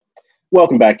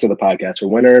Welcome back to the podcast for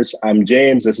winners. I'm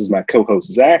James. This is my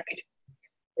co-host Zach,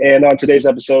 and on today's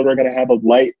episode, we're going to have a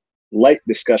light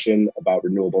discussion about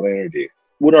renewable energy.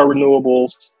 What are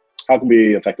renewables? How can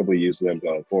we effectively use them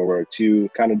going forward to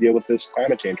kind of deal with this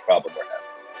climate change problem we're having?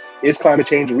 Is climate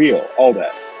change real? All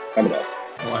that coming up.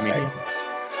 Well, I mean,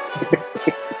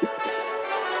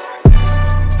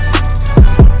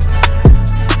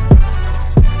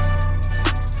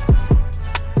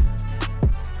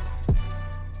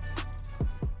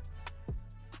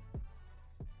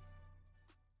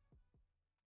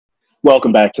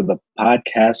 Welcome back to the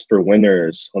podcast for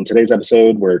winners. On today's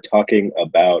episode, we're talking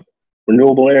about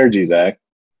renewable energy, Zach.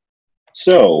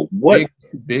 So what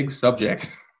big subject.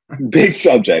 Big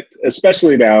subject,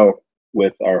 especially now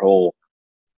with our whole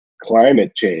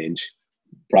climate change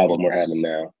problem we're having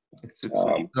now. It's a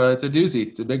doozy.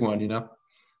 It's a big one, you know.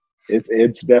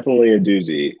 It's definitely a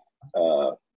doozy.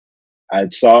 I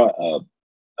saw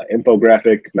an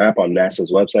infographic map on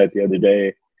NASA's website the other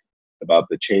day about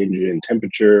the change in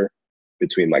temperature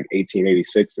between like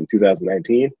 1886 and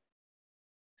 2019.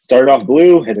 Started off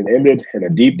blue and it ended in a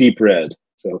deep, deep red.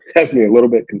 So it has me a little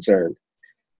bit concerned.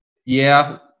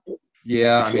 Yeah.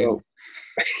 So.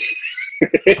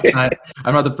 I'm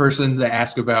not the person to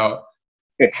ask about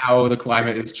how the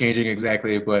climate is changing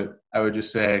exactly, but I would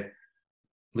just say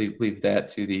leave that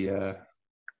to the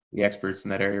experts in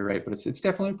that area, right? But it's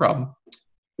definitely a problem.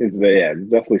 It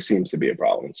definitely seems to be a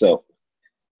problem. So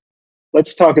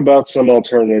let's talk about some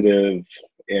alternative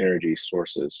energy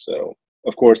sources. So,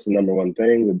 of course, the number one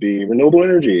thing would be renewable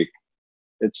energy.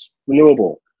 It's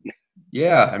renewable.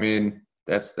 Yeah, I mean,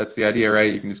 that's the idea,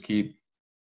 right? You can just keep...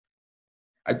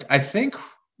 I think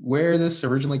where this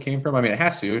originally came from, I mean, it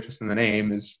has to, just in the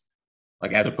name, is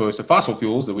like as opposed to fossil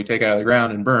fuels that we take out of the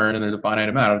ground and burn, and there's a finite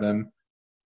amount of them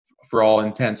for all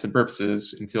intents and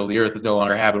purposes until the Earth is no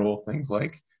longer habitable. Things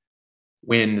like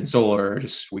wind and solar,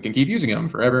 just we can keep using them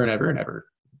forever and ever and ever.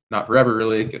 Not forever,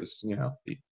 really, because the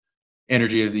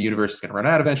energy of the universe is going to run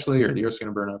out eventually, or the Earth's going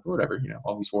to burn up, or whatever.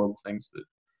 All these horrible things that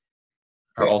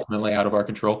are ultimately out of our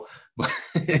control. But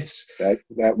it's that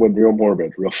would real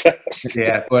morbid real fast.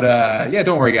 Yeah, but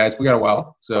don't worry, guys. We got a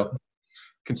while, so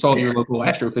consult your local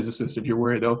astrophysicist if you're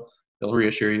worried. They'll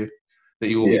reassure you that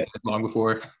you will be dead long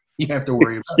before you have to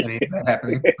worry about any of that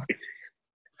happening.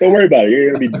 Don't worry about it.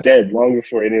 You're going to be dead long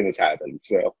before any of this happens.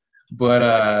 So, but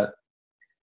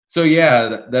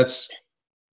that's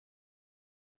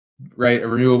right. A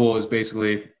renewable is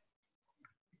basically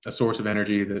a source of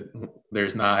energy that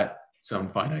there's not some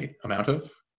finite amount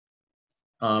of.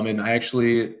 And I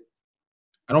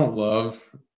don't love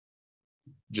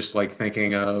just like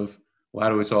thinking of, well, how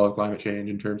do we solve climate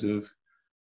change in terms of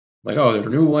like, oh, there's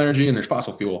renewable energy and there's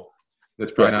fossil fuel.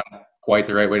 That's probably not quite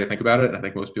the right way to think about it. I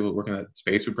think most people working in that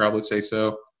space would probably say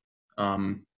so.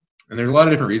 And there's a lot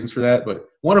of different reasons for that, but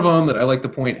one of them that I like to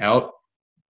point out,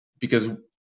 because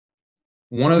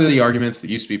one of the arguments that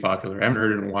used to be popular, I haven't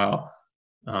heard it in a while,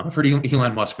 I've heard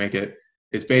Elon Musk make it,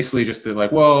 is basically just to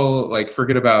like, well, like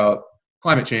forget about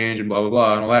climate change and blah, blah,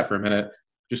 blah, and all that for a minute.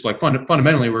 Just like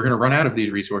fundamentally, we're going to run out of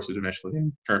these resources eventually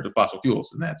in terms of fossil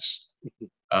fuels. And that's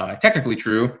technically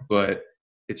true, but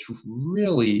it's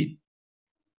really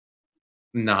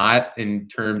not in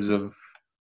terms of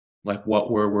like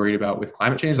what we're worried about with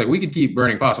climate change. Like we could keep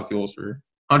burning fossil fuels for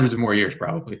hundreds of more years,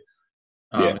 probably.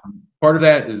 Part of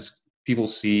that is people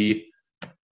see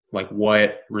like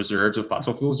what reserves of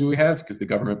fossil fuels do we have, because the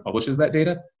government publishes that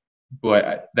data.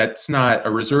 But that's not, a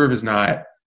reserve is not,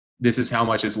 this is how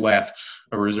much is left.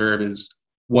 A reserve is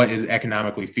what is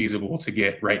economically feasible to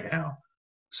get right now.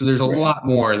 So there's a lot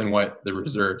more than what the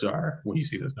reserves are when you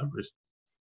see those numbers.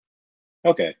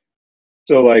 Okay.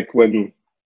 So like when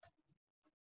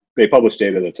they publish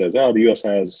data that says, oh, the U.S.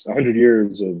 has 100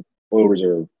 years of oil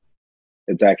reserve,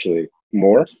 it's actually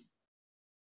more?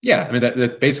 Yeah, I mean,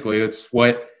 that basically, it's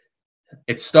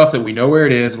stuff that we know where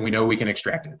it is and we know we can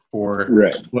extract it for,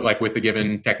 like with the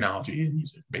given technology and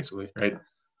use it, basically, right?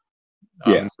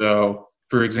 So,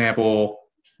 for example,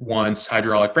 once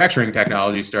hydraulic fracturing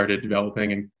technology started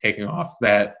developing and taking off,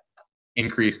 that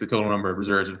increased the total number of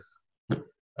reserves of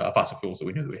fossil fuels that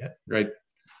we knew that we had, right?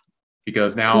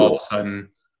 Because now all of a sudden,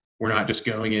 we're not just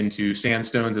going into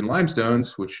sandstones and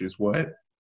limestones, which is what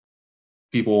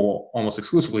people almost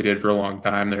exclusively did for a long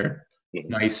time. They're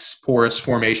nice porous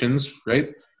formations, right,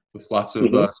 with lots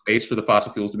of space for the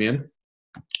fossil fuels to be in.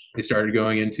 They started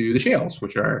going into the shales,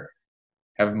 which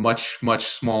have much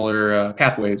smaller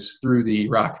pathways through the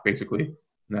rock, basically, and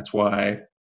that's why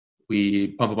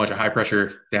we pump a bunch of high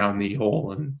pressure down the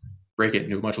hole and break it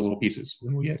into a bunch of little pieces,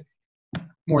 and we get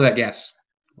more of that gas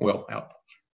oil out.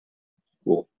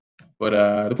 Cool.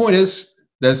 But the point is,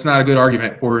 that's not a good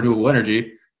argument for renewable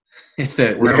energy. It's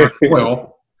that we're going to run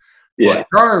oil. Yeah.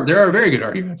 But there are very good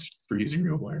arguments for using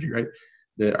renewable energy, right?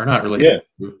 That are not related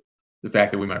to the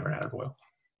fact that we might run out of oil.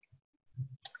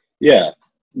 Yeah.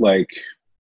 Like,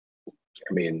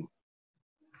 I mean,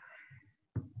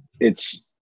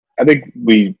 I think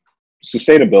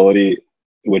sustainability,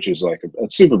 which is like a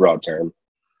super broad term,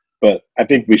 but I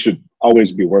think we should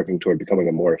always be working toward becoming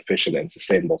a more efficient and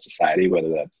sustainable society, whether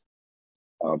that's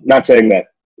not saying that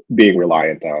being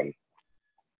reliant on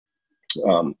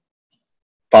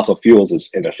fossil fuels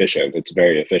is inefficient. It's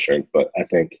very efficient, but I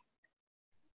think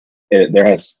there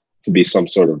has to be some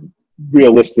sort of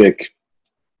realistic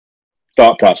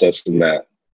thought process in that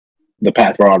the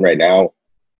path we're on right now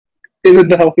isn't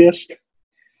the healthiest.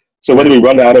 So whether we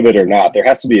run out of it or not, there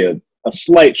has to be a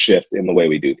slight shift in the way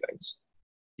we do things.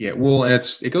 Yeah, well, and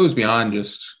it goes beyond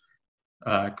just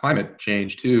climate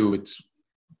change too. It's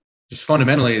just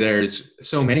fundamentally there's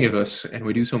so many of us, and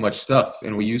we do so much stuff,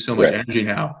 and we use so much energy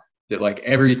now that like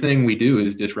everything we do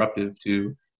is disruptive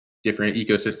to different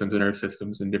ecosystems and earth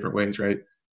systems in different ways, right?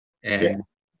 And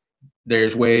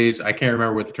there's ways, I can't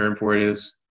remember what the term for it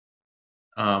is,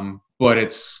 but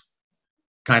it's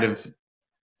kind of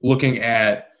looking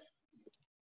at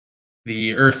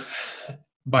the earth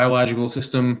biological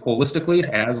system holistically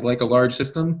as like a large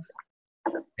system,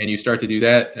 and you start to do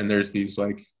that, and there's these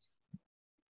like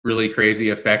really crazy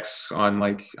effects on,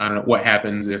 like, I don't know what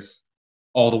happens if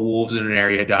all the wolves in an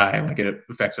area die. Like, it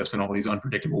affects us in all these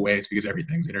unpredictable ways because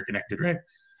everything's interconnected, right?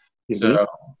 Mm-hmm. So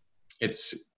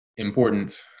it's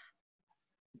important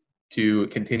to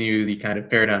continue the kind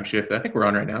of paradigm shift that I think we're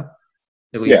on right now,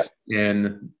 at least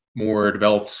in more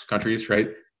developed countries, right?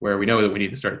 Where we know that we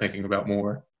need to start thinking about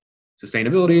more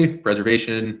sustainability,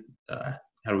 preservation,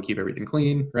 how do we keep everything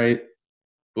clean, right?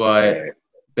 But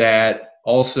that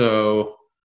also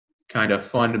kind of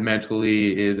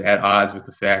fundamentally is at odds with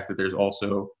the fact that there's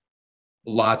also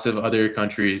lots of other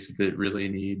countries that really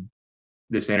need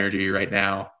this energy right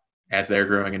now as they're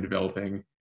growing and developing.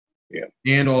 Yeah.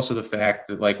 And also the fact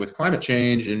that, like, with climate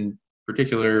change in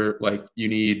particular, like, you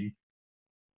need,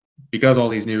 because all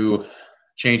these new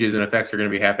changes and effects are going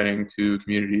to be happening to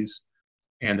communities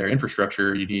and their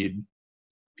infrastructure, you need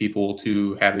people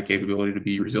to have the capability to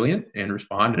be resilient and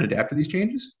respond and adapt to these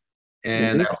changes.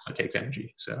 And that also takes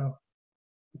energy. So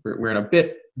we're in a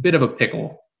bit of a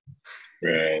pickle.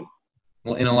 Right.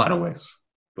 Well, in a lot of ways,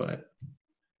 but.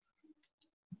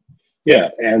 Yeah.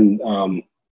 And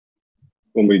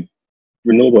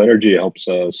renewable energy helps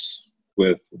us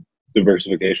with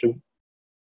diversification.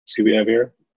 See, we have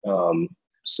here.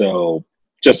 So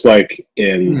just like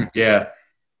in,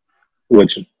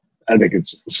 which I think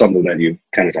it's something that you've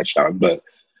kind of touched on, but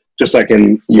just like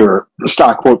in your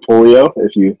stock portfolio,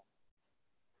 if you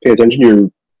pay attention,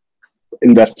 you're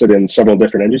invested in several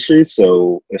different industries.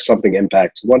 So if something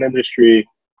impacts one industry,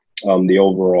 the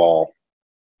overall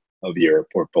of your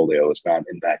portfolio is not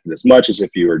impacted as much as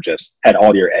if you were just had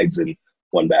all your eggs in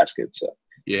one basket. So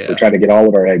we're trying to get all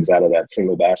of our eggs out of that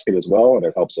single basket as well, and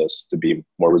it helps us to be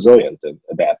more resilient and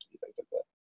adapt and things like that.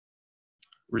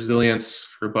 Resilience,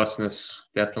 robustness,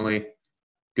 definitely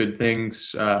good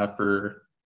things for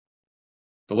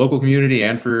the local community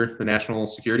and for the national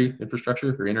security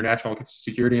infrastructure or international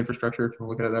security infrastructure, if you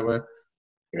look at it that way.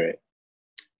 Right.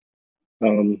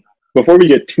 Before we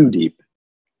get too deep,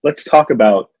 let's talk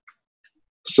about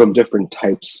some different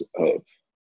types of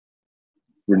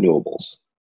renewables.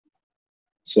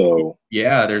 So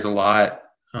yeah, there's a lot.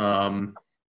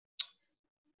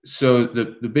 So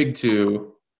the big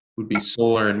two would be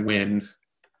solar and wind.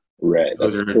 Right.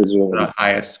 Those are the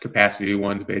highest capacity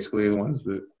ones, basically, the ones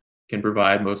that can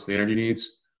provide most of the energy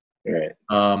needs. Right.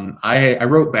 I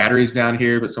wrote batteries down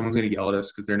here, but someone's going to yell at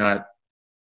us because they're not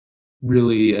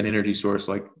really an energy source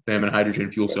like them and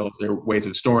hydrogen fuel cells. They're ways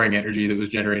of storing energy that was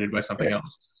generated by something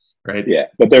else, right? Yeah,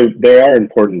 but they are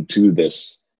important to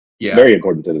this. Yeah. Very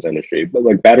important to this industry. But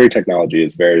like battery technology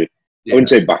is very, I wouldn't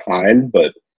say behind,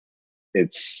 but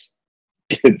it's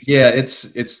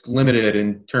limited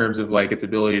in terms of like its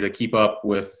ability to keep up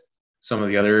with some of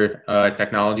the other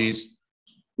technologies.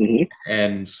 Mm-hmm.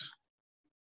 And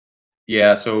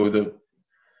so the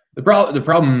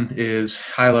problem is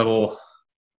high level.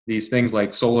 These things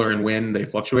like solar and wind, they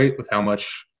fluctuate with how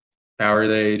much power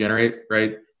they generate,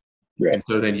 right? And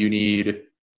so then you need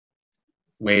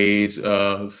ways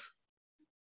of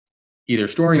either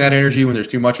storing that energy when there's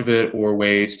too much of it, or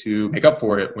ways to make up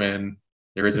for it when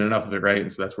there isn't enough of it, right?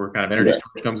 And so that's where kind of energy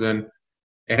storage comes in.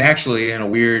 And actually, in a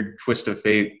weird twist of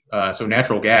fate, so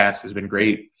natural gas has been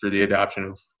great for the adoption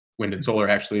of wind and solar,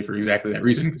 actually, for exactly that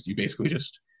reason, because you basically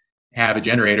just have a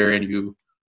generator and you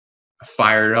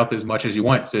fire it up as much as you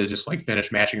want to just like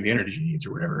finish matching the energy needs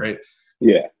or whatever, right?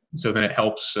 Yeah. So then it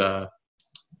helps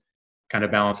kind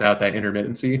of balance out that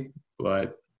intermittency.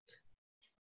 But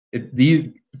these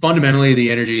fundamentally,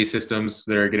 the energy systems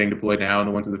that are getting deployed now and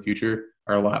the ones of the future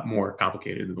are a lot more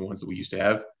complicated than the ones that we used to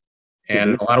have.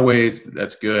 And in a lot of ways,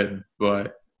 that's good,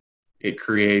 but it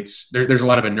creates there's a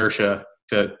lot of inertia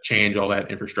to change all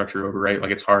that infrastructure over, right?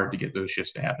 Like it's hard to get those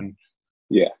shifts to happen.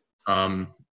 Yeah.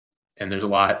 And there's a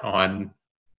lot on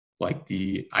like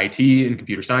the IT and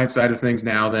computer science side of things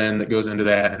now then that goes into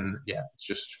that. And yeah, it's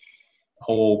just a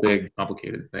whole big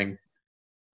complicated thing.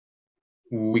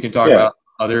 We can talk about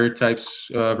other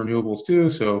types of renewables too.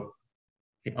 So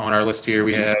on our list here,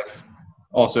 we have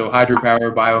also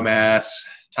hydropower, biomass,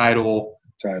 tidal,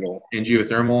 and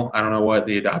geothermal. I don't know what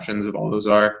the adoptions of all those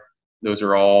are. Those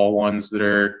are all ones that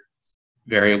are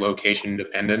very location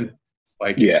dependent.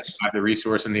 Like if you have the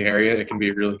resource in the area, it can be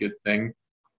a really good thing,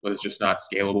 but it's just not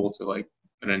scalable to like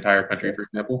an entire country, for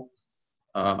example.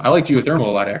 I like geothermal a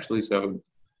lot, actually. So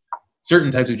certain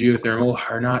types of geothermal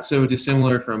are not so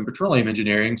dissimilar from petroleum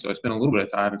engineering. So I spent a little bit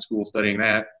of time in school studying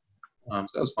that. So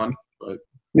that was fun. But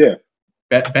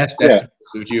best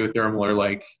estimates of geothermal are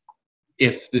like,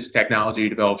 if this technology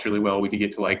develops really well, we could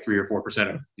get to like 3 or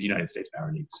 4% of the United States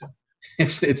power needs. So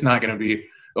it's not going to be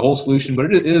the whole solution,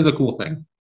 but it is a cool thing.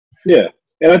 Yeah,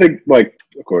 and I think, like,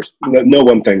 of course, no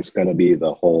one thing's going to be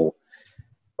the whole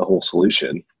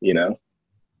solution. You know,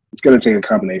 it's going to take a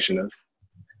combination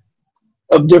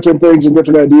of different things and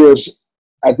different ideas.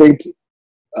 I think.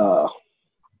 Do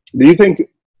you think,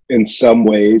 in some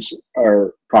ways,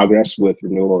 our progress with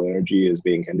renewable energy is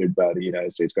being hindered by the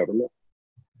United States government?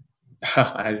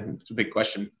 It's a big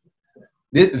question.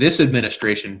 This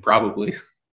administration probably.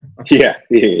 Yeah.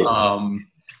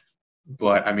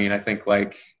 But I mean, I think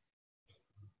like.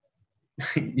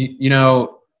 You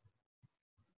know,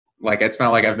 like it's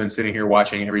not like I've been sitting here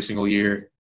watching every single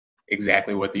year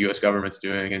exactly what the U.S. government's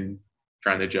doing and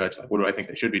trying to judge like what do I think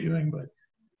they should be doing. But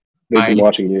they've been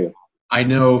watching you. I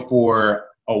know for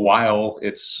a while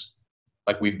it's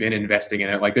like we've been investing in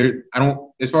it. Like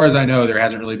as far as I know, there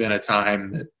hasn't really been a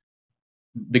time that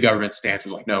the government stance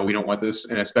was like, no, we don't want this,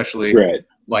 and especially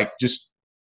like just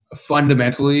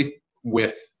fundamentally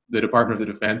with the Department of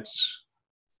the Defense.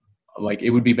 Like it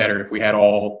would be better if we had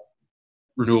all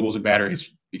renewables and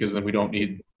batteries because then we don't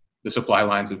need the supply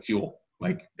lines of fuel.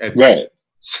 Like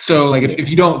So like if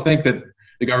you don't think that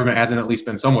the government hasn't at least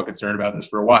been somewhat concerned about this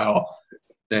for a while,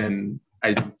 then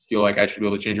I feel like I should be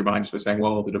able to change your mind just by saying,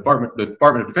 well, the Department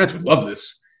of Defense would love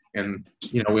this. And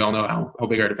you know, we all know how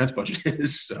big our defense budget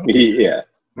is. So yeah.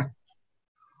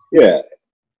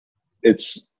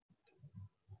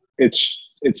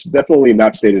 It's definitely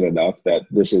not stated enough that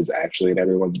this is actually in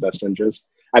everyone's best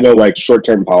interest. I know like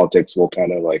short-term politics will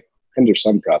kind of like hinder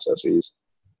some processes,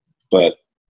 but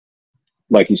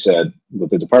like you said, with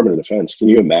the Department of Defense, can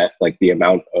you imagine like the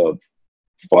amount of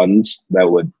funds that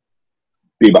would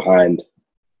be behind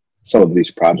some of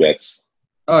these projects?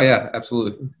 Oh yeah,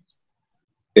 absolutely.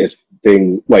 If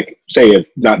things like, say, if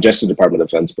not just the Department of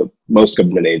Defense, but most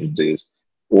government agencies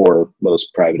or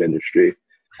most private industry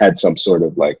had some sort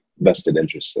of like vested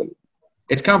interest in it.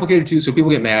 It's complicated too, so people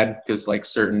get mad because like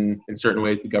in certain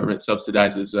ways the government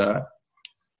subsidizes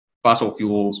fossil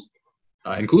fuels,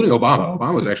 including Obama.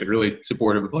 Obama was actually really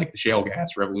supportive of like the shale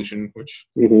gas revolution, which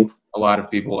a lot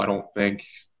of people I don't think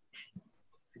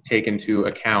take into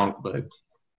account.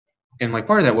 And like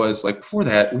part of that was like before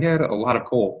that we had a lot of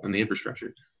coal in the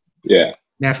infrastructure. Yeah,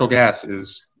 natural gas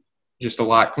is just a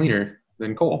lot cleaner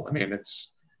than coal. I mean,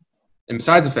 and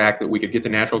besides the fact that we could get the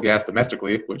natural gas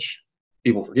domestically, which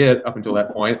people forget up until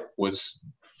that point was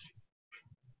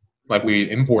like we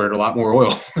imported a lot more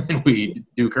oil than we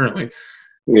do currently.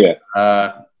 Yeah.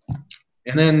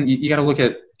 And then you got to look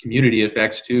at community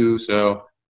effects too. So,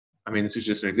 I mean, this is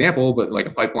just an example, but like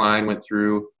a pipeline went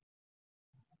through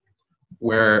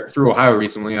Ohio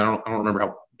recently. I don't remember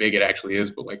how big it actually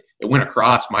is, but like it went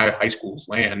across my high school's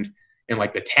land, and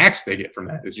like the tax they get from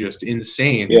that is just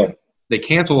insane. Yeah. They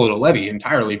canceled a levy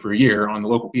entirely for a year on the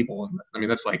local people. And I mean,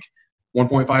 that's like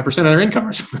 1.5% of their income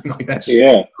or something. Like that's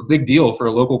a big deal for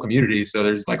a local community. So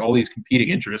there's like all these competing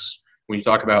interests when you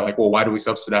talk about like, well, why do we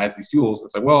subsidize these fuels?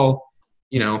 It's like, well,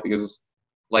 you know, because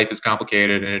life is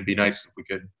complicated and it'd be nice if we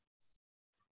could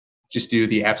just do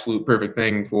the absolute perfect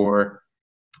thing for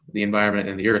the environment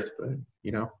and the earth. But,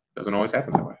 you know, it doesn't always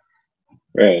happen that way.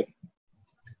 Right.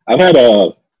 I've had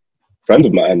friends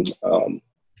of mine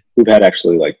who've had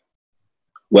actually like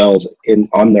wells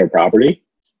on their property.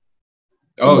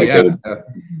 Oh, like yeah.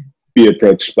 Be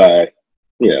approached by,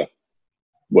 you know,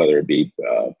 whether it be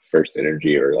First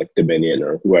Energy or like Dominion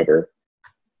or whoever,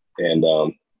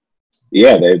 And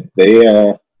yeah, they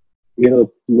get a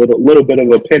little bit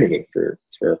of a penny for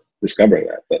discovering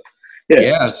that. But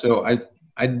yeah. So I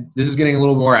this is getting a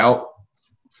little more out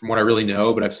from what I really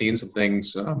know, but I've seen some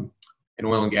things in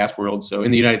oil and gas world. So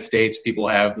in the United States, people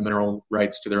have the mineral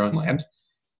rights to their own land,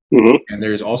 and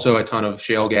there's also a ton of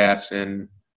shale gas in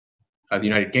the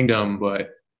United Kingdom,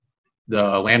 but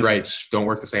the land rights don't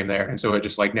work the same there, and so it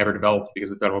just like never developed because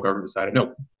the federal government decided,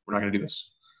 nope, we're not going to do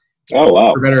this. Oh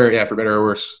wow! For better or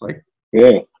worse. Like,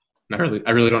 yeah, I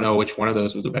really don't know which one of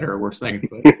those was a better or worse thing,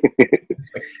 but like,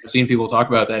 I've seen people talk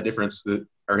about that difference that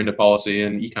are into policy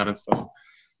and econ and stuff.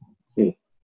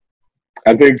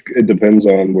 I think it depends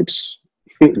on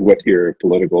what your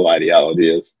political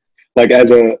ideology is. Like, I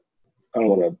don't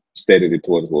want to state any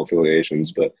political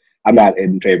affiliations, but I'm not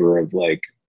in favor of like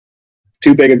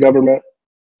too big a government.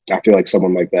 I feel like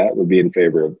someone like that would be in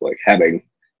favor of like having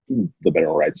the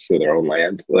mineral rights to their own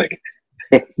land. Like,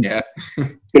 yeah.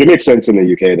 But it makes sense in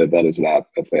the UK that is not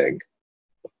a thing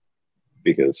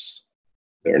because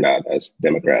they're not as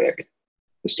democratic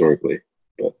historically.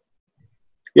 But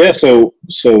yeah, so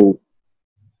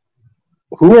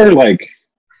who are like,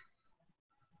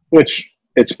 which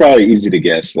it's probably easy to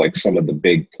guess like some of the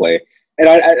big play, and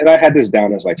I had this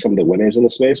down as like some of the winners in the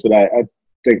space, but I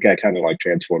think I kind of like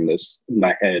transformed this in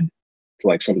my head to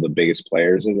like some of the biggest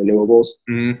players in renewables.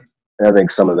 Mm-hmm. And I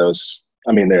think some of those,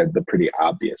 I mean, they're the pretty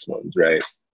obvious ones, right?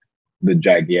 The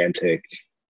gigantic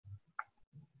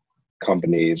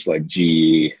companies like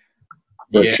GE,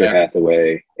 Berkshire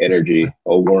Hathaway, Energy,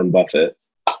 Warren Buffett.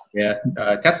 Yeah,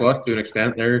 Tesla to an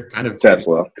extent. They're kind of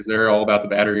Tesla. They're all about the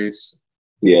batteries.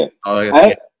 Yeah.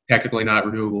 Technically not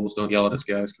renewables. Don't yell at us,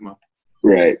 guys. Come on.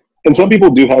 Right. And some people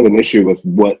do have an issue with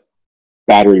what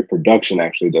battery production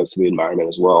actually does to the environment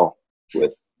as well.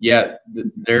 With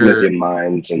lithium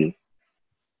mines and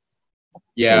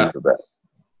things of that.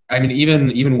 I mean,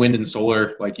 even wind and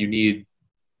solar, like they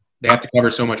have to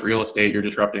cover so much real estate. You're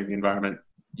disrupting the environment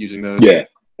using those. Yeah,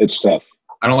 it's tough.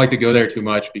 I don't like to go there too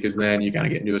much because then you kind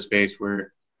of get into a space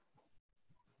where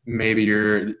maybe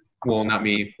not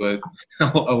me, but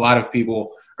a lot of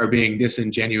people are being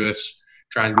disingenuous,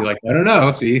 trying to be like, I don't know,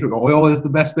 see, oil is the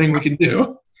best thing we can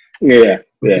do. Yeah.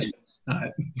 It's not,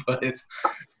 but it's,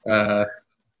 but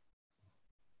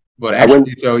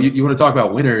actually, so you want to talk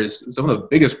about winners, some of the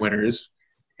biggest winners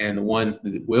and the ones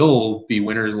that will be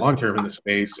winners long-term in the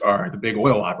space are the big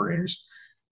oil operators.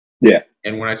 Yeah.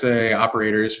 And when I say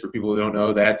operators, for people who don't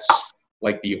know, that's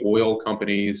like the oil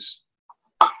companies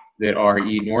that are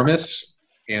enormous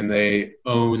and they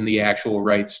own the actual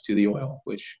rights to the oil,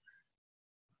 which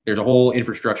there's a whole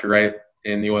infrastructure, right,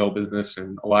 in the oil business.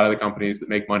 And a lot of the companies that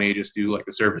make money just do like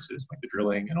the services, like the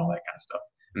drilling and all that kind of stuff.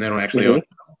 And they don't actually own it.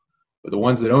 But the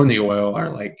ones that own the oil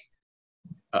are like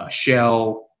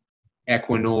Shell,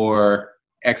 Equinor,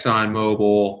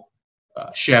 ExxonMobil,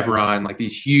 Chevron, like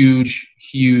these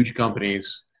huge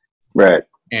companies. Right.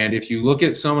 And if you look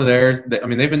at some of they've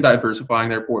been diversifying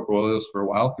their portfolios for a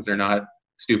while because they're not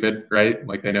stupid, right?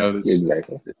 Like they know this,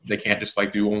 exactly. They can't just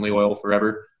like do only oil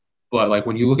forever. But like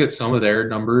when you look at some of their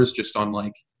numbers just on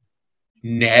like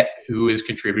net who is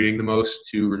contributing the most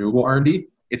to renewable R&D,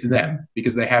 it's them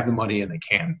because they have the money and they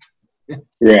can.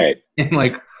 Right. And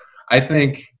like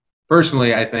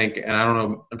personally, I think, and I don't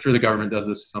know, I'm sure the government does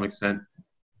this to some extent,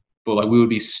 but like we would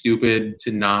be stupid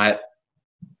to not,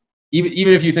 even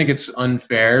if you think it's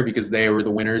unfair because they were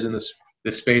the winners in this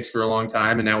space for a long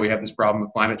time and now we have this problem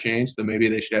with climate change, then maybe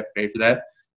they should have to pay for that.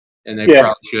 And they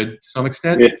probably should to some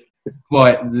extent. Yeah.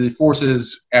 But the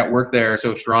forces at work there are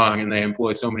so strong and they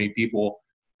employ so many people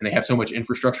and they have so much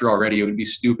infrastructure already, it would be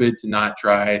stupid to not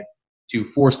try to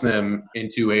force them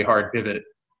into a hard pivot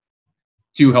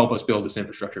to help us build this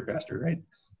infrastructure faster, right?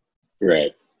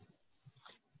 Right.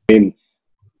 I mean,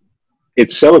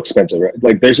 it's so expensive, right?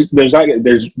 Like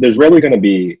there's rarely going to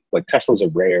be like Tesla's a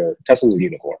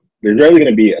unicorn. There's rarely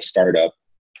going to be a startup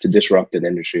to disrupt an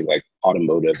industry like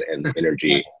automotive and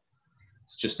energy.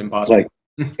 It's just impossible. Like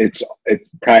it's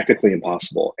practically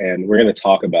impossible. And we're going to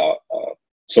talk about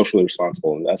socially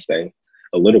responsible investing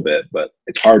a little bit, but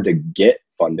it's hard to get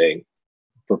funding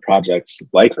for projects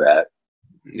like that.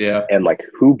 Yeah. And like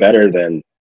who better than,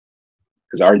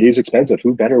 because R&D is expensive,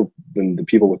 who better than the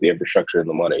people with the infrastructure and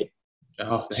the money?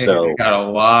 Oh, they got a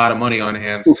lot of money on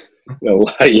hand. A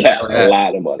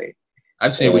lot of money.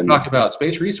 I've seen, we talked about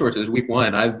space resources week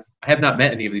one. I have not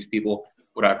met any of these people,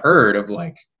 but I've heard of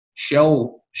like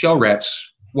Shell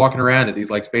reps walking around at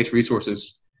these like space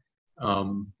resources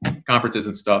conferences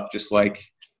and stuff, just like,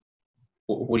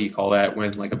 what do you call that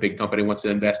when like a big company wants to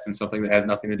invest in something that has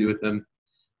nothing to do with them?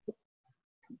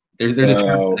 There's a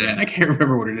term for that. I can't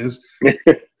remember what it is.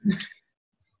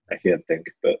 I can't think,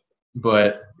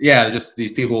 but yeah, just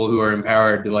these people who are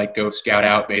empowered to like go scout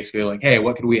out basically like, hey,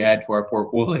 what could we add to our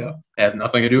portfolio? It has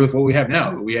nothing to do with what we have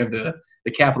now, but we have the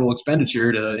capital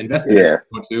expenditure to invest in it.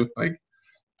 Like,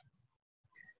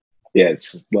 yeah,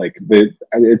 it's like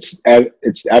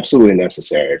it's absolutely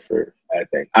necessary for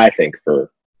I think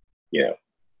for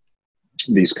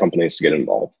these companies to get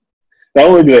involved. Not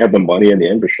only do they have the money and the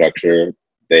infrastructure,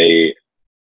 they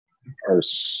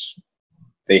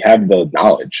have the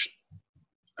knowledge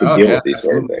to deal with these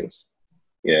sort of things,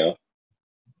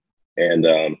 and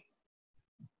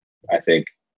I think,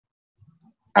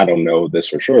 I don't know this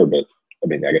for sure, but I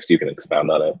mean, I guess you can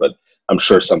expound on it, but I'm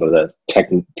sure some of the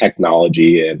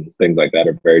technology and things like that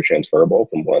are very transferable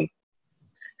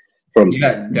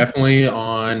yeah, definitely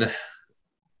on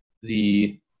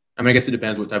the, I mean, I guess it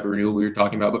depends what type of renewable you're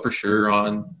talking about, but for sure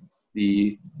on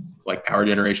the like power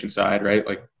generation side, right?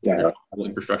 Like the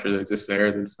infrastructure that exists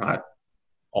there, that's not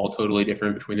all totally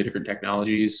different between the different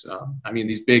technologies. I mean,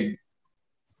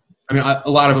 a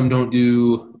lot of them don't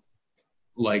do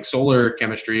like solar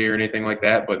chemistry or anything like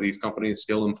that, but these companies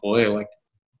still employ like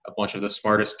a bunch of the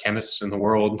smartest chemists in the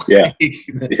world. Yeah.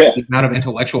 The amount of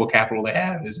intellectual capital they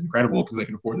have is incredible because they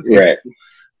can afford the people.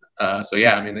 Right. So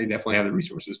yeah, I mean, they definitely have the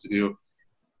resources to do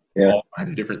all kinds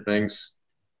of different things.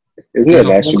 Isn't it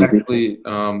nice?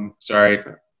 Sorry,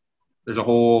 there's a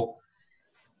whole,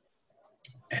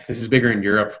 this is bigger in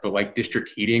Europe, but like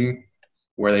district heating,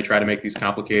 where they try to make these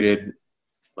complicated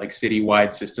like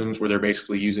citywide systems where they're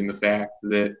basically using the fact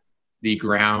that the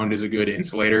ground is a good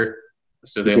insulator.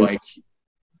 So they like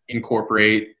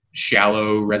incorporate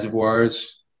shallow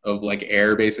reservoirs of like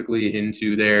air basically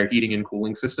into their heating and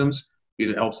cooling systems because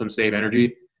it helps them save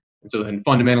energy. And so then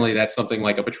fundamentally that's something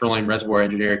like a petroleum reservoir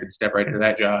engineer could step right into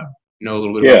that job, know a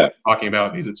little bit about what we're talking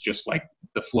about, because it's just like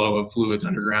the flow of fluids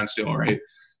underground still, right?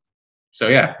 So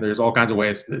yeah, there's all kinds of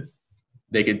ways that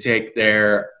they could take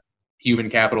their human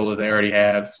capital that they already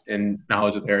have and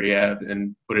knowledge that they already have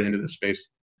and put it into this space.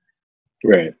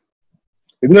 Right.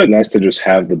 Isn't it nice to just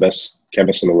have the best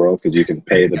chemists in the world because you can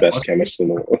pay the best chemists in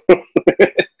the world?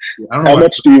 How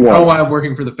much do you want? I don't know why I'm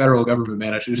working for the federal government,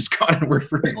 man. I should have just gone and worked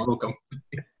for a normal company.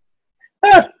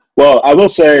 Well, I will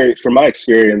say from my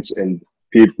experience and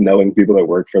knowing people that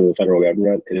work for the federal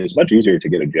government, it is much easier to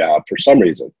get a job for some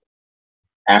reason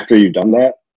after you've done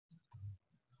that.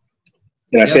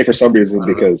 And I say for some reason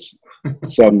because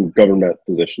some government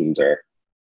positions are,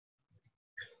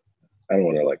 I don't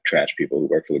want to like trash people who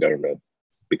work for the government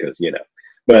because,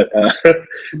 but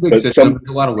there's a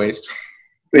lot of waste.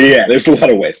 Yeah, there's a lot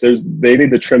of waste. They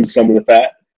need to trim some of the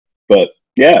fat, but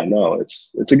yeah, no,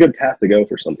 it's a good path to go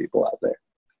for some people out there.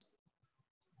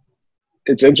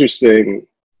 It's interesting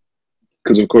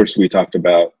because, of course, we talked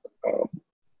about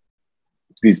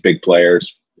these big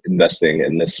players investing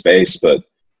in this space, but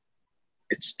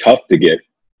it's tough to get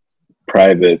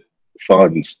private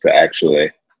funds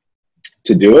to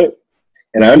do it.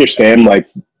 And I understand like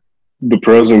the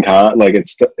pros and cons. Like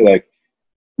it's like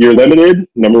you're limited.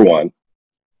 Number one,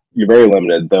 you're very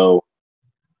limited, though.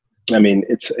 I mean,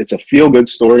 it's a feel good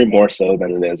story more so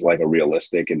than it is like a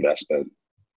realistic investment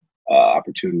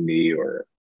opportunity or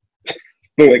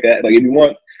something like that. Like if you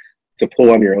want to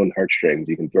pull on your own heartstrings,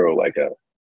 you can throw like a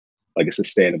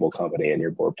sustainable company in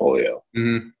your portfolio.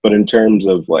 Mm-hmm. But in terms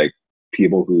of like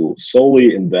people who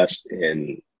solely invest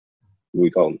in what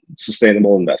we call them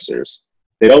sustainable investors,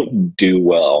 they don't do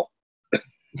well.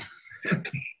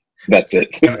 That's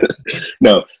it.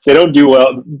 No, they don't do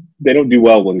well. They don't do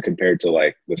well when compared to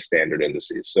like the standard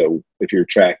indices. So if you're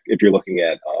looking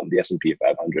at the S&P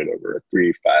 500 over a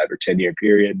 3, 5, or 10-year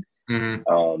period,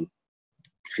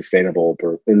 sustainable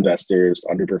investors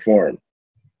underperform.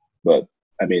 But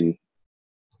I mean,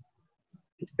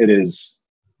 it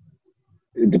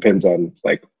depends on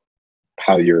like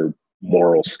how your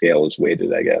moral scale is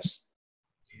weighted, I guess.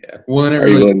 Yeah. Well, and it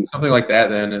really something like that.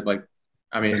 Then, like,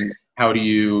 I mean, how do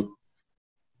you?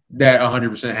 That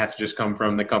 100% has to just come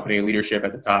from the company leadership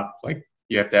at the top. Like,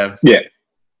 you have to have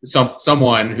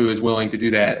someone who is willing to do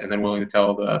that, and then willing to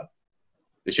tell the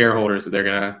shareholders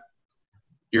that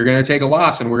you're gonna take a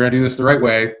loss, and we're gonna do this the right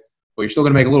way, but you're still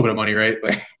gonna make a little bit of money, right?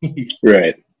 Like,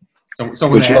 right.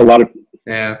 Someone which a lot of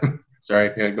sorry,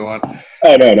 go on.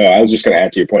 Oh no, I was just gonna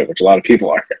add to your point, which a lot of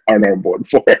people aren't on board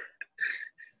for.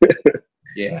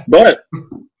 Yeah, but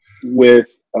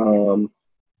with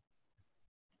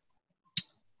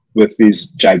these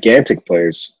gigantic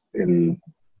players in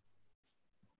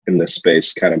this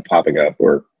space kind of popping up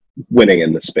or winning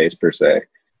in this space per se,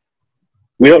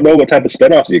 we don't know what type of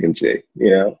spinoffs you can see,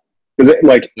 because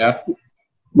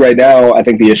right now I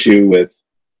think the issue with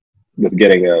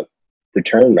getting a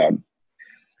return on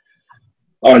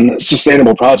on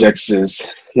sustainable projects is,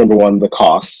 number one, the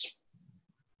costs.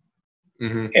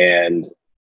 And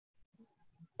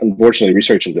unfortunately,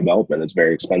 research and development is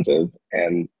very expensive,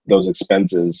 and those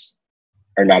expenses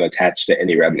are not attached to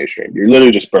any revenue stream. You're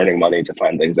literally just burning money to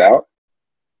find things out.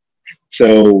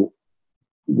 So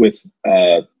with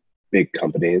big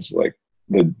companies like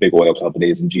the big oil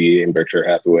companies and GE and Berkshire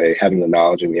Hathaway having the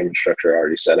knowledge and the infrastructure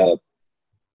already set up,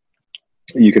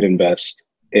 you could invest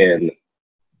in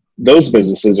those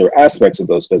businesses or aspects of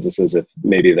those businesses if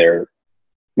maybe they're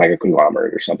like a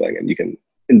conglomerate or something, and you can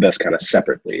invest kind of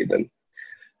separately.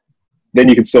 Then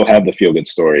you can still have the feel-good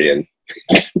story and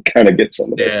kind of get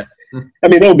some of this. I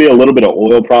mean, there'll be a little bit of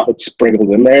oil profits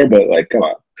sprinkled in there, but like, come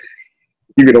on.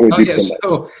 You could only do so much.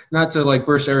 So, not to like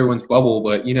burst everyone's bubble,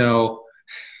 but you know,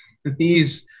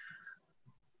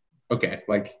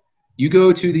 like you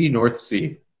go to the North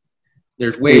Sea,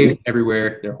 there's waves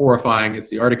everywhere, they're horrifying, it's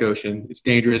the Arctic Ocean, it's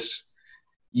dangerous.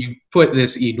 You put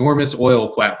this enormous oil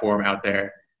platform out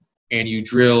there and you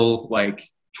drill like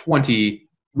 20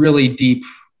 really deep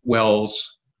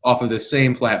wells off of the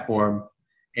same platform,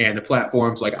 and the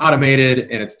platform's like automated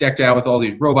and it's decked out with all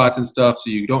these robots and stuff, so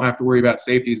you don't have to worry about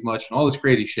safety as much and all this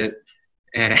crazy shit.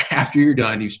 And after you're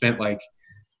done, you've spent like,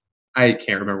 I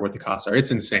can't remember what the costs are.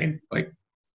 It's insane. Like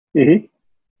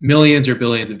millions or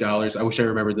billions of dollars. I wish I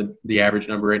remembered the average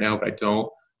number right now, but I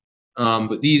don't.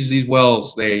 But these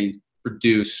wells, they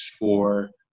produce for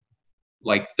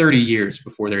like 30 years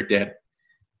before they're dead.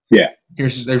 Yeah.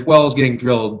 There's wells getting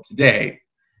drilled today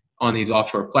on these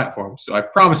offshore platforms. So I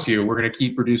promise you, we're going to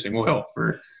keep producing oil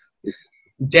for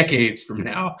decades from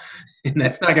now, and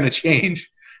that's not going to change.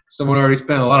 Someone already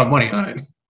spent a lot of money on it.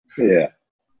 Yeah.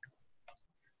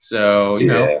 So, you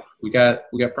know, we got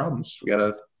problems. We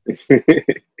got to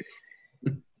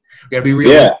be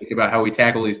realistic about how we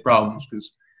tackle these problems,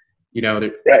 because, you know,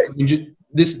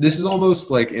 this is almost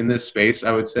like in this space,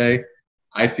 I would say,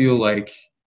 I feel like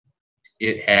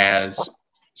it has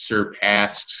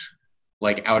surpassed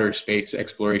like outer space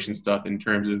exploration stuff in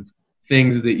terms of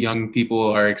things that young people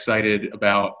are excited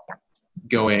about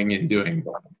going and doing.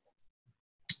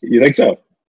 You think so?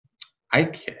 I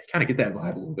kind of get that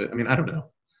vibe a little bit. I mean, I don't know.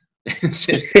 I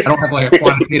don't have like a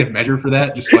quantitative measure for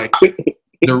that. Just like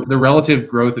the relative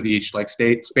growth of each, like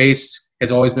space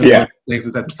has always been one of the things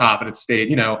that's at the top, and it's stayed,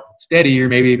 you know, steady or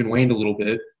maybe even waned a little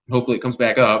bit. Hopefully it comes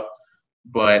back up.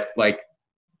 But like,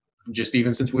 just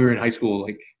even since we were in high school,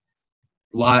 like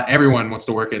everyone wants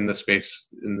to work in the space,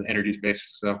 in the energy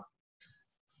space. So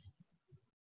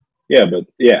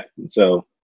so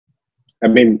I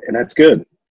mean, and that's good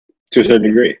to a certain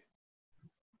degree.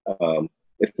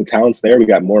 If the talent's there, we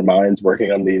got more minds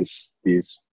working on these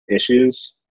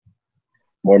issues.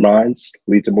 More minds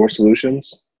lead to more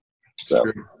solutions. So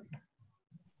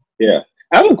yeah,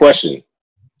 I have a question.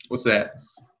 What's that?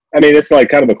 I mean, it's like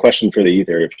kind of a question for the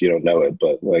ether if you don't know it,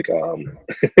 but like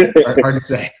hard to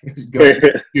say. Go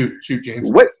shoot, James.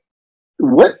 What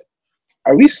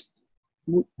are we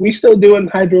still doing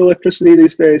hydroelectricity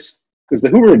these days? Is the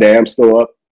Hoover Dam still up?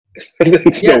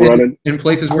 Still running in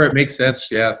places where it makes sense?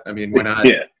 Yeah, I mean, why not?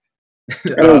 Yeah.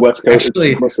 West Coast.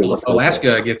 Actually,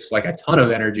 Alaska gets like a ton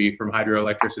of energy from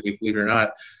hydroelectricity, believe it or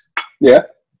not. Yeah.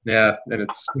 Yeah, and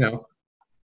it's, you know,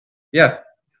 yeah.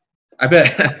 I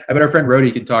bet our friend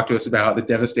Rhodey can talk to us about the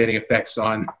devastating effects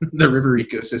on the river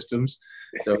ecosystems.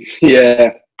 So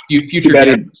yeah,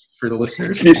 future for the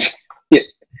listeners.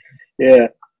 Yeah.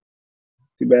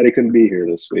 Too bad he couldn't be here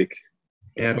this week.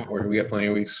 Yeah, don't worry, we got plenty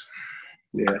of weeks.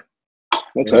 Yeah,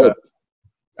 let's hope.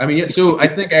 I mean, yeah. So I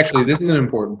think actually this is an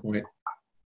important point.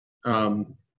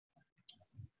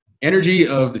 Energy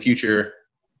of the future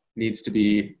needs to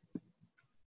be.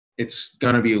 It's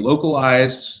going to be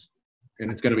localized, and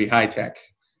it's going to be high tech.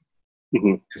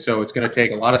 So it's going to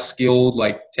take a lot of skilled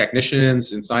like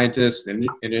technicians and scientists and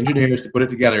engineers to put it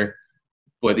together.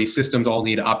 But these systems all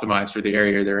need to optimize for the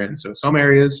area they're in. So some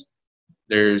areas,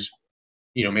 there's,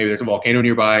 you know, maybe there's a volcano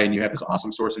nearby and you have this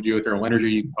awesome source of geothermal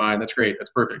energy you can find. That's great.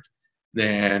 That's perfect.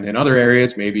 Then in other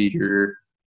areas, maybe you're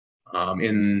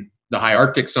in the high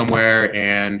Arctic somewhere,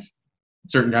 and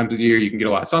certain times of the year you can get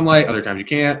a lot of sunlight. Other times you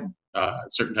can't.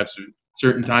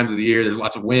 Certain times of the year there's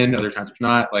lots of wind. Other times there's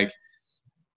not. Like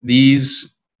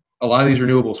a lot of these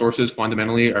renewable sources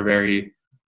fundamentally are very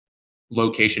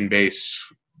location based,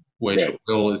 which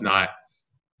oil is not.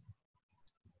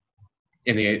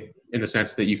 In the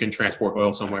sense that you can transport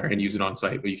oil somewhere and use it on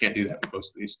site, but you can't do that with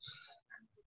most of these.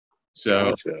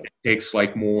 So it takes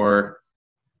like more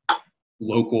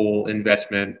local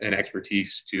investment and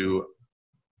expertise to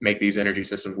make these energy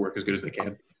systems work as good as they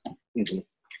can.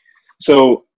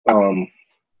 So do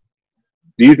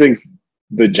you think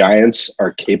the giants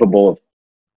are capable of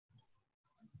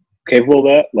capable of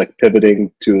that, like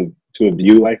pivoting to a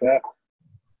view like that?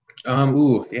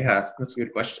 Ooh, yeah, that's a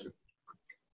good question.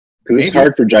 Because it's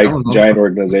hard for giant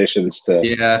organizations to.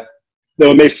 Yeah.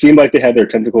 Though it may seem like they have their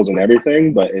tentacles in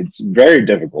everything, but it's very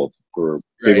difficult for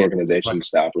big organizations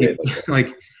to operate like that.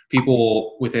 Like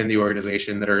people within the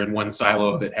organization that are in one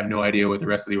silo of it have no idea what the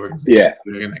rest of the organization is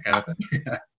doing and that kind of thing.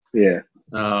 Yeah.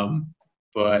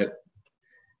 But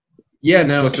yeah,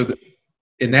 no. So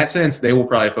in that sense, they will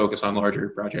probably focus on larger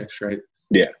projects, right?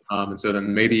 Yeah. And so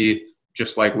then maybe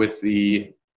just like with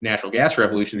the natural gas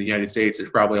revolution in the United States, there's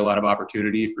probably a lot of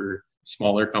opportunity for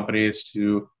smaller companies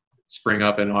to spring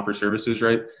up and offer services,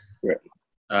 right? Right.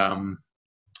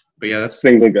 But yeah, that's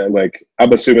things like that. Like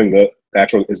I'm assuming that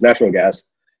natural gas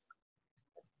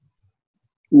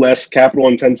less capital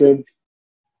intensive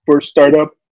for a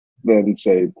startup than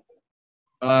say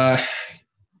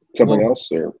something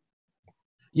else, or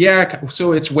yeah.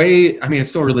 So it's it's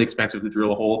still really expensive to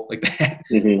drill a hole like that,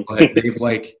 but they've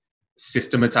like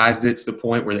systematized it to the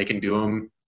point where they can do them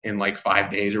in like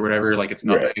 5 days or whatever. Like it's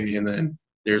nothing, right. And then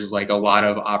there's like a lot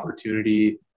of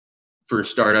opportunity for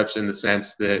startups in the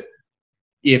sense that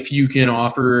if you can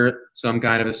offer some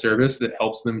kind of a service that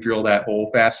helps them drill that hole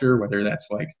faster, whether that's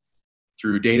like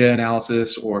through data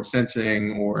analysis or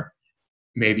sensing, or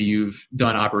maybe you've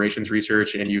done operations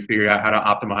research and you figured out how to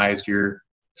optimize your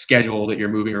schedule that you're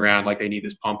moving around, like they need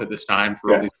this pump at this time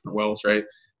for all these different wells, right?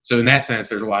 So in that sense,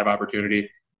 there's a lot of opportunity.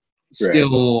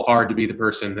 Still hard to be the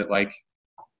person that like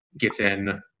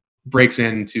breaks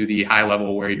into the high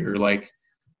level where you're like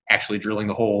actually drilling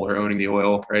the hole or owning the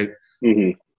oil, right?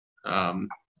 So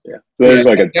there's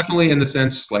like definitely in the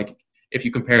sense, like if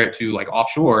you compare it to like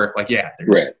offshore, like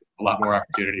there's a lot more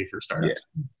opportunity for startups.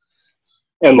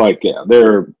 And like there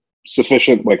are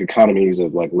sufficient like economies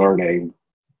of like learning,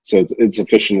 so it's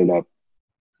efficient enough.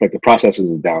 Like the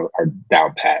processes are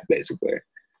down pat basically.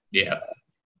 Yeah.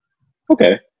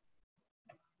 Okay.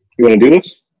 You want to do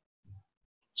this?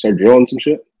 Start drilling some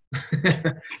shit?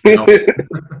 No.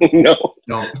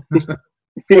 No.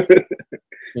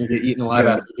 Gonna get eaten alive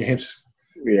out of the games.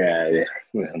 Yeah.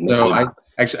 So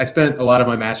I spent a lot of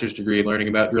my master's degree learning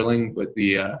about drilling, but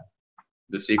the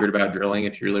secret about drilling,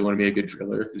 if you really want to be a good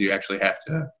driller, is you actually have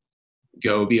to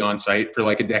go be on site for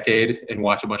like a decade and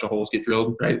watch a bunch of holes get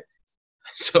drilled, right?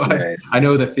 So nice. I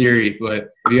know the theory,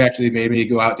 but if you actually made me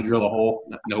go out to drill a hole,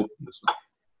 nope,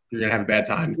 you're gonna have a bad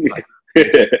time.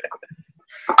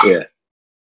 Yeah.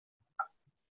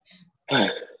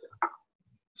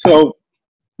 So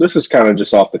this is kind of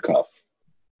just off the cuff.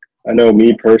 I know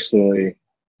me personally,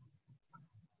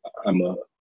 I'm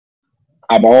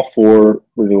all for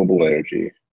renewable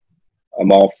energy.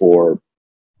 I'm all for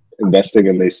investing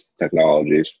in these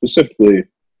technologies. Specifically,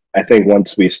 I think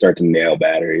once we start to nail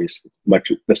batteries,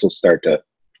 this will start to.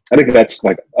 I think that's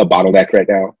like a bottleneck right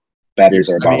now. Batteries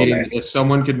are a bottleneck. If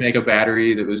someone could make a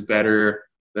battery that was better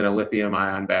than a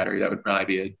lithium-ion battery, that would probably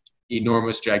be an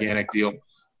enormous, gigantic deal.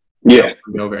 Yeah, I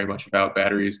don't know very much about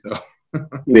batteries though.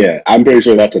 Yeah, I'm pretty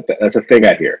sure that's a thing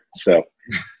I hear. So,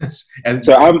 I'm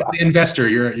the investor.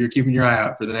 You're keeping your eye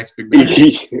out for the next big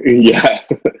battery. Yeah.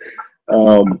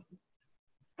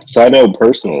 So I know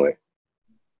personally,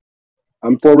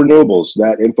 I'm for renewables.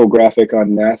 That infographic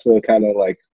on NASA kind of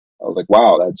like, I was like,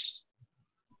 wow, that's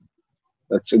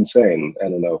insane. I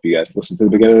don't know if you guys listened to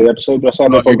the beginning of the episode, but I saw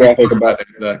an infographic about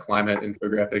the climate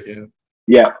infographic.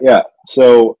 Yeah.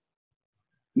 So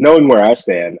knowing where I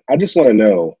stand, I just want to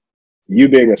know, you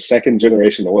being a second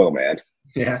generation oil man.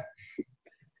 Yeah.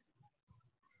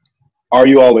 Are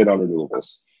you all in on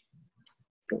renewables?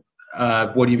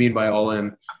 What do you mean by all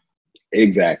in?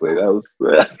 Exactly. That was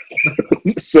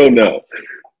so no.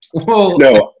 Well,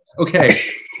 no. Okay,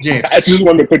 James. I just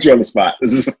wanted to put you on the spot.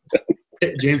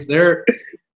 James, there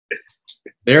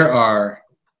are.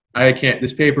 I can't.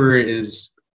 This paper is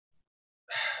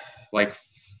like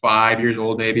 5 years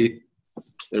old, maybe.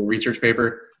 The research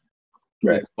paper.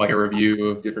 Right. It's like a review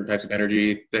of different types of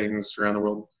energy things around the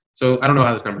world. So I don't know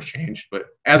how this number's changed, but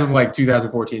as of like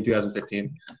 2014,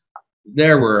 2015,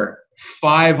 there were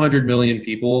 500 million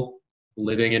people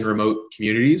living in remote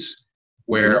communities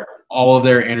where all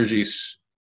their energy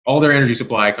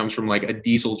supply comes from like a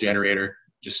diesel generator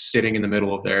just sitting in the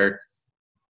middle of their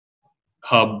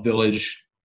hub, village,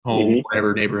 home,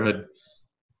 whatever neighborhood.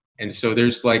 And so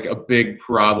there's like a big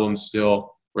problem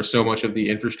still where so much of the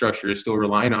infrastructure is still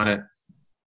relying on it.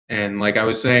 And like I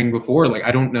was saying before, like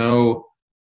I don't know,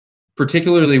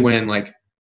 particularly when like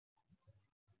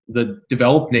the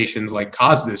developed nations like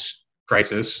caused this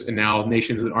crisis, and now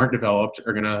nations that aren't developed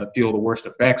are going to feel the worst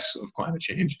effects of climate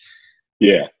change.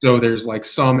 Yeah. So there's like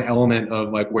some element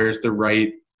of like, where's the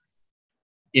right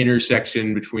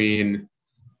intersection between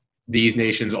these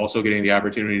nations also getting the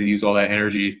opportunity to use all that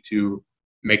energy to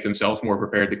make themselves more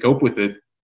prepared to cope with it,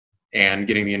 and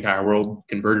getting the entire world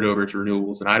converted over to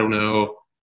renewables. And I don't know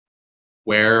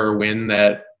where or when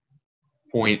that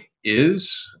point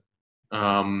is,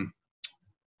 but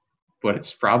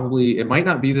it might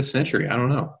not be this century. I don't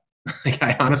know. Like,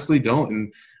 I honestly don't.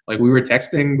 And like we were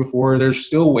texting before, there's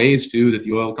still ways too that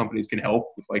the oil companies can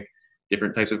help with like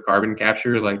different types of carbon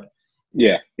capture, like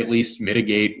at least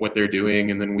mitigate what they're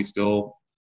doing. And then we still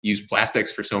use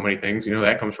plastics for so many things,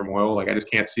 that comes from oil. Like, I just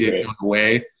can't see it going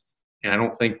away. And I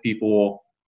don't think people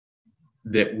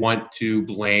that want to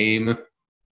blame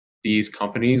these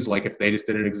companies, like if they just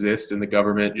didn't exist and the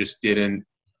government just didn't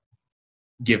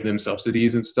give them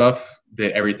subsidies and stuff,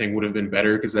 that everything would have been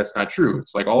better, because that's not true.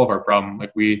 It's like all of our problem.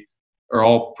 Like, we are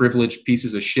all privileged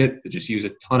pieces of shit that just use a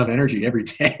ton of energy every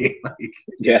day.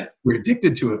 Like, we're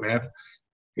addicted to it, man.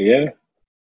 Yeah.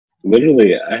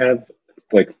 Literally, I have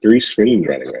like 3 screens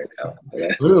running right now.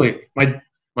 Literally, my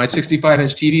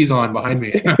 65-inch TV's on behind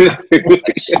me.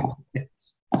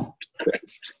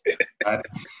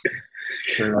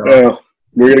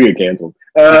 We're gonna get canceled.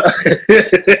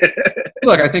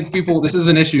 Look, I think this is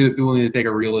an issue that people need to take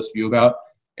a realist view about,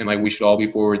 and like we should all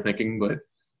be forward thinking. But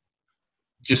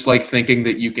just like thinking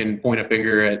that you can point a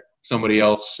finger at somebody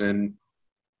else and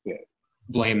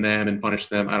blame them and punish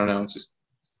them, I don't know. It's just,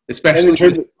 especially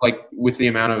with the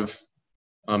amount of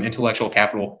intellectual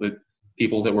capital that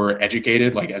people that were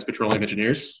educated, like as petroleum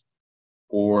engineers,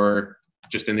 or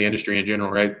just in the industry in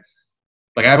general, right?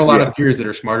 Like, I have a lot of peers that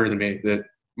are smarter than me that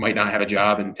might not have a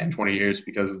job in 10, 20 years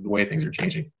because of the way things are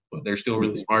changing, but they're still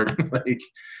really smart. Like,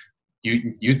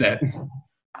 you use that.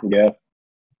 Yeah.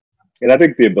 And I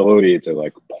think the ability to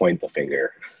like point the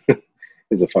finger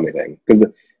is a funny thing, because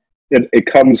it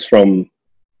comes from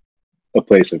a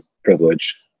place of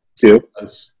privilege too.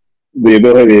 The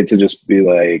ability to just be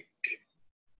like,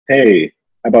 hey,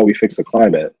 how about we fix the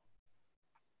climate?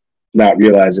 Not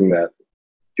realizing that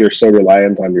you're so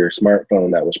reliant on your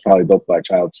smartphone that was probably built by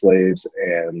child slaves,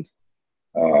 and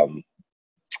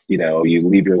you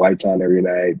leave your lights on every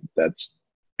night that's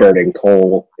burning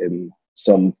coal in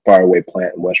some faraway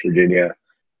plant in West Virginia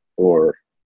or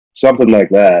something like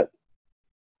that.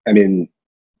 I mean,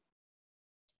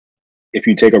 if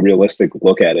you take a realistic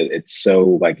look at it, it's so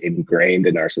like ingrained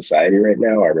in our society right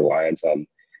now, our reliance on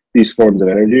these forms of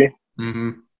energy,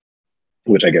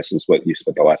 which I guess is what you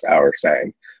spent the last hour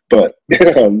saying. But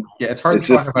it's hard to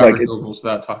talk about renewables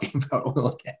without talking about oil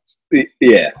and gas.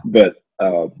 Yeah, but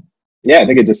I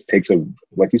think it just takes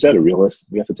like you said, a realist.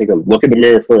 We have to take a look in the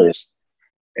mirror first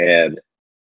and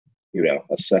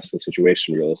assess the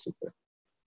situation realistically.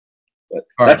 But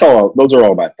that's all. Those are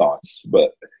all my thoughts.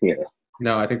 But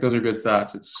no, I think those are good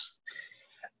thoughts. It's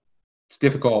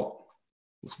difficult.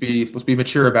 Let's be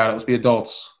mature about it. Let's be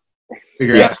adults.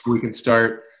 Figure out how we can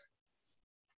start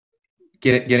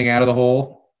getting out of the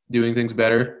hole, doing things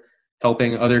better,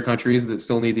 helping other countries that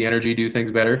still need the energy do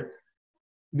things better.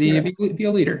 Be a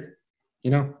leader,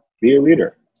 Be a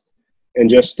leader. And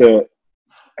just to,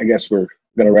 I guess we're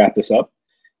going to wrap this up,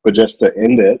 but just to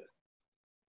end it,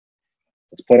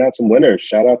 let's point out some winners.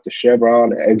 Shout out to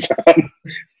Chevron, Exxon,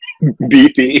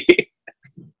 BP.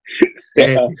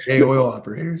 Hey, oil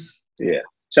operators. Yeah.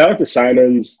 Shout out to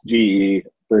Siemens, GE,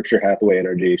 Berkshire Hathaway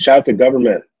Energy. Shout out to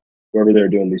government, wherever they're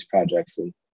doing these projects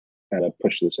and kind of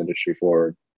push this industry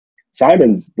forward.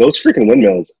 Siemens, those freaking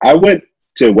windmills. I went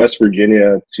to West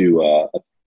Virginia to a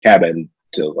cabin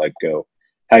to like go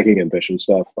hiking and fishing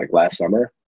stuff like last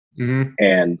summer.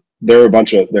 And there were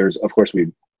of course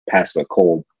we passed a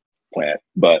coal plant,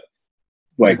 but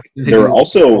like there were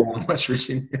also West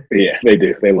Virginia. Yeah, they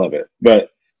do. They love it. But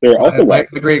there are also my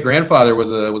great grandfather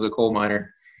was a coal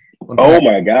miner. Oh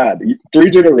my God!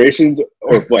 3 generations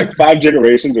or like 5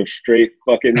 generations of straight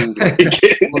fucking.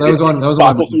 That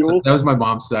was my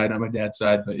mom's side, not my dad's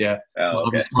side. But yeah,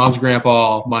 mom's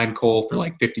grandpa mined coal for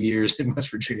like 50 years in West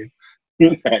Virginia.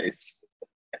 Nice.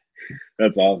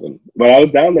 That's awesome. But I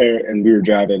was down there and we were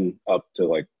driving up to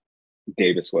like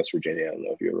Davis, West Virginia. I don't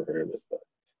know if you ever heard of it, but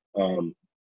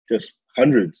just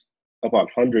hundreds upon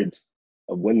hundreds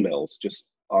of windmills just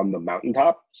on the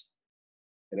mountaintops.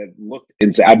 And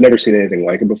I've never seen anything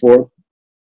like it before.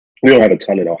 We don't have a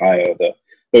ton in Ohio, though.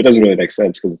 So it doesn't really make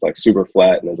sense because it's like super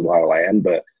flat and there's a lot of land.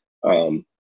 But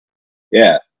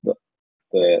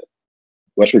the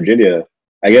West Virginia,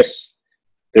 I guess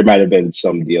there might have been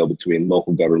some deal between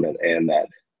local government and that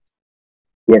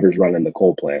whoever's running the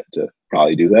coal plant to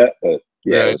probably do that. But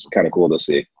yeah, It was kind of cool to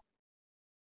see.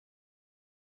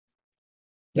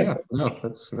 Yeah,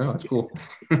 that's cool.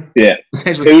 Yeah,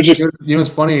 Essentially, it was just, it's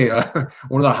funny.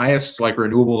 One of the highest like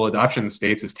renewable adoption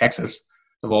states is Texas.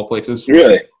 of all places.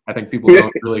 Really? I think people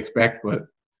don't really expect, but it's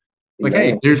like,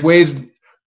 hey,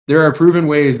 there are proven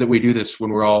ways that we do this when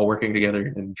we're all working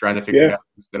together and trying to figure it out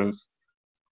instead of,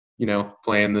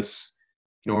 playing this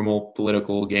normal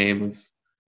political game of,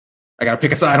 I got to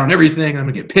pick a side on everything. I'm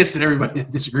going to get pissed at everybody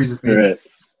that disagrees with me. Right.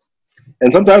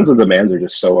 And sometimes the demands are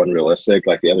just so unrealistic.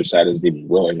 Like the other side isn't even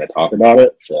willing to talk about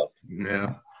it. So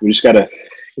we just got to,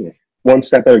 one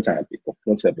step at a time, people.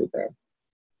 One step at a time.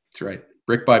 That's right.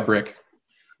 Brick by brick.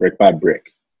 Brick by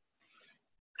brick.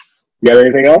 You got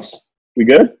anything else? We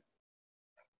good?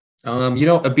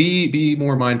 Be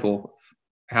more mindful of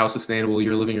how sustainable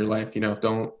you're living your life.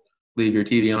 Don't leave your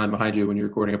TV on behind you when you're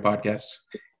recording a podcast.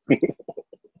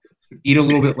 Eat a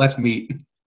little bit less meat.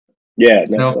 Yeah,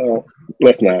 no,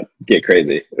 let's not get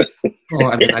crazy.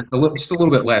 Well, I mean, just a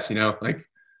little bit less, like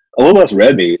a little less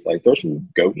red meat. Like throw some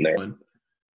goat in there.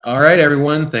 All right,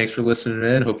 everyone. Thanks for listening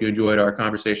in. Hope you enjoyed our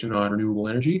conversation on renewable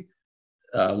energy.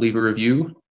 Leave a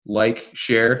review, like,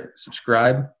 share,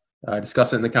 subscribe,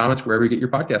 discuss it in the comments wherever you get your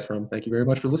podcast from. Thank you very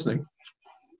much for listening.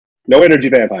 No energy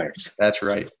vampires. That's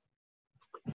right.